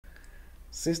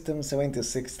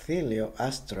System76 Thelio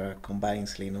Astra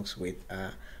combines Linux with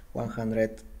a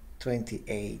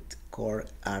 128-core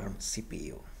ARM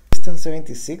CPU.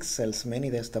 System76 sells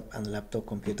many desktop and laptop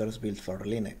computers built for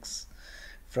Linux,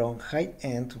 from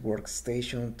high-end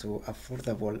workstation to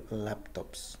affordable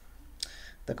laptops.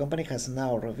 The company has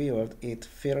now revealed its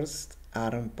first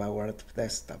ARM-powered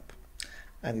desktop,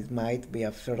 and it might be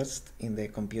a first in the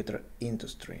computer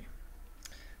industry.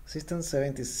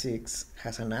 System76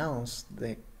 has announced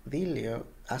the Thelio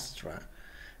Astra,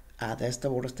 a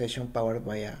desktop workstation powered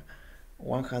by a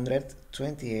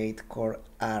 128-core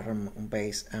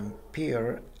ARM-based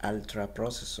Ampere Ultra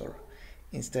processor,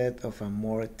 instead of a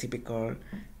more typical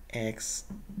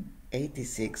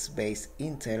x86-based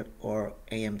Intel or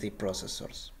AMD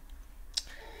processors.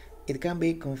 It can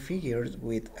be configured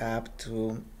with up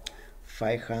to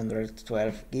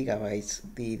 512 GB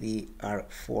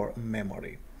DDR4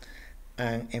 memory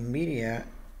and NVIDIA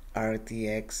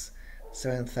RTX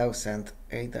 7000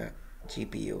 ADA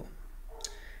GPU,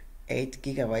 8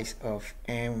 GB of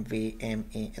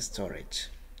NVMe storage,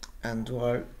 and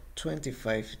dual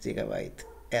 25 GB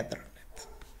Ethernet.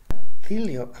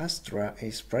 Thelio Astra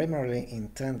is primarily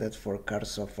intended for car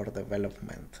software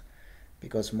development,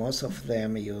 because most of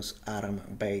them use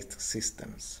ARM-based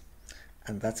systems,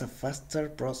 and that's a faster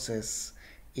process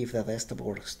if the desktop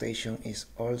workstation is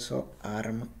also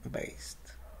ARM-based.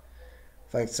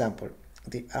 For example,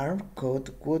 the ARM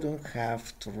code wouldn't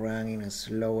have to run in a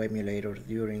slow emulator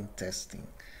during testing,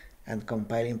 and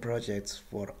compiling projects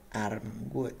for ARM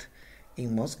would,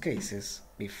 in most cases,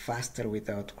 be faster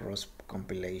without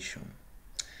cross-compilation.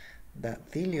 The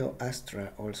Thelio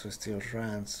Astra also still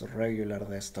runs regular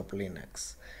desktop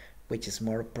Linux, which is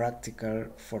more practical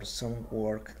for some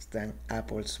work than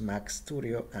Apple's Mac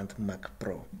Studio and Mac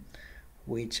Pro,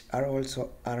 which are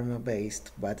also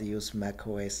ARM-based but use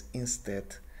macOS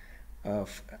instead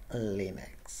of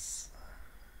Linux.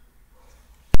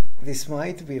 This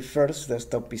might be the first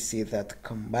desktop PC that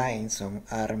combines an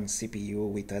ARM CPU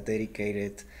with a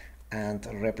dedicated and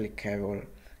replicable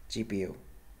GPU.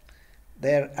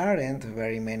 There aren't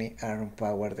very many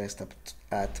ARM-powered desktops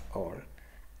at all,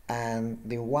 and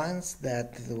the ones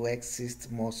that do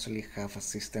exist mostly have a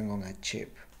system on a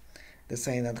chip,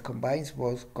 design that combines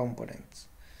both components.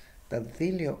 The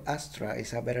Thelio Astra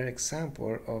is a better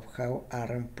example of how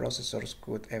ARM processors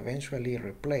could eventually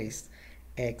replace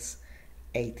x86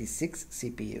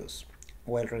 CPUs,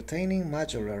 while retaining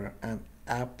modular and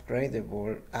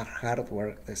upgradable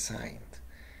hardware design.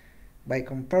 By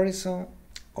comparison,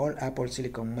 all Apple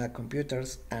Silicon Mac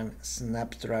computers and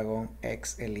Snapdragon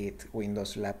X Elite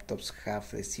Windows laptops have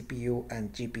the CPU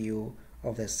and GPU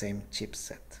of the same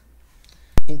chipset.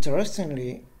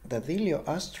 Interestingly, the Thelio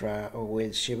Astra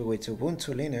will ship with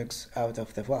Ubuntu Linux out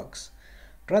of the box,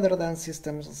 rather than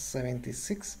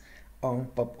System76 on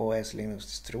Pop! OS Linux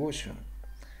distribution.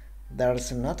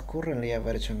 There's not currently a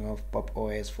version of Pop!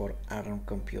 OS for ARM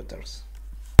computers.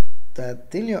 The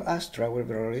Thelio Astra will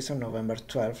be released on November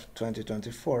 12,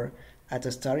 2024 at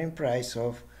a starting price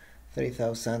of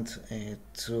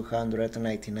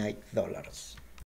 $3,299.